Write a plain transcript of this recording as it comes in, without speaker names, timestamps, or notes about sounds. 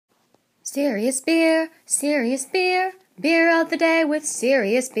Sirius beer, beer of the day with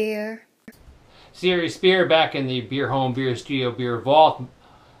Sirius beer. Sirius beer back in the beer home, beer studio, beer vault.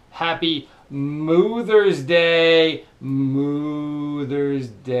 Happy MOOthers Day,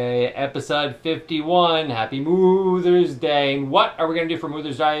 episode 51. Happy MOOthers Day. And what are we going to do for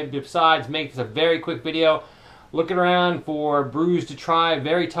MOOthers Day besides make this a very quick video? Looking around for brews to try.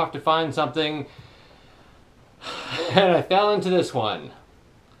 Very tough to find something. And I fell into this one.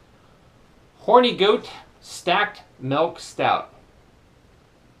 Horny Goat Stacked Milk Stout.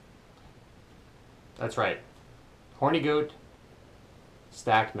 That's right. Horny Goat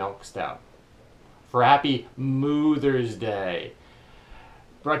Stacked Milk Stout. For happy MOOthers Day.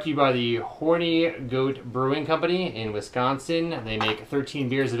 Brought to you by the Horny Goat Brewing Company in Wisconsin. They make 13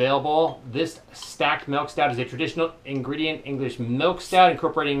 beers available. This stacked milk stout is a traditional ingredient English milk stout,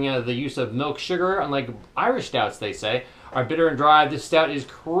 incorporating the use of milk sugar. Unlike Irish stouts, they say, are bitter and dry. This stout is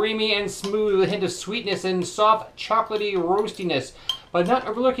creamy and smooth with a hint of sweetness and soft chocolatey roastiness, but not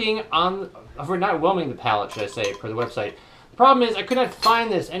overwhelming the palate, should I say, per the website. The problem is I could not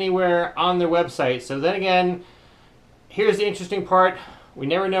find this anywhere on their website. So then again, here's the interesting part. We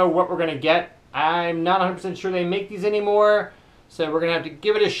never know what we're going to get. I'm not 100% sure they make these anymore, so we're going to have to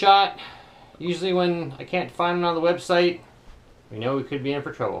give it a shot. Usually when I can't find it on the website, we know we could be in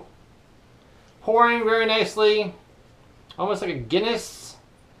for trouble. Pouring very nicely, almost like a Guinness.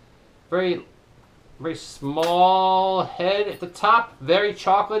 Very small head at the top, very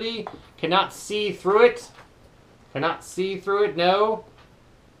chocolatey. Cannot see through it. Cannot see through it, no.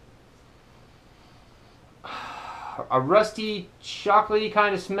 A rusty, chocolatey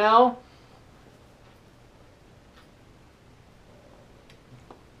kind of smell.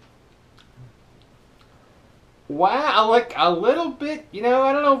 Wow, like a little bit, I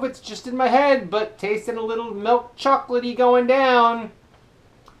don't know if it's just in my head, but tasting a little milk chocolatey going down.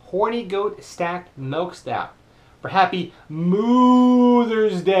 Horny Goat Stacked Milk Stout. For happy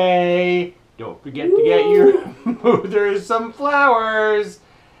MOOthers Day. Don't forget to get your MOOthers some flowers.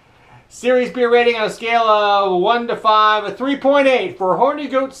 Sirius beer rating on a scale of 1 to 5, a 3.8 for Horny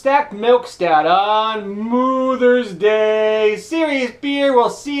Goat Stacked Milk Stout on MOOthers Day. Sirius beer, we'll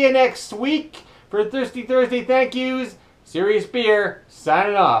see you next week for Thirsty Thursday thank yous. Sirius beer,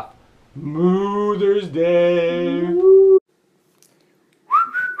 signing off. MOOthers Day.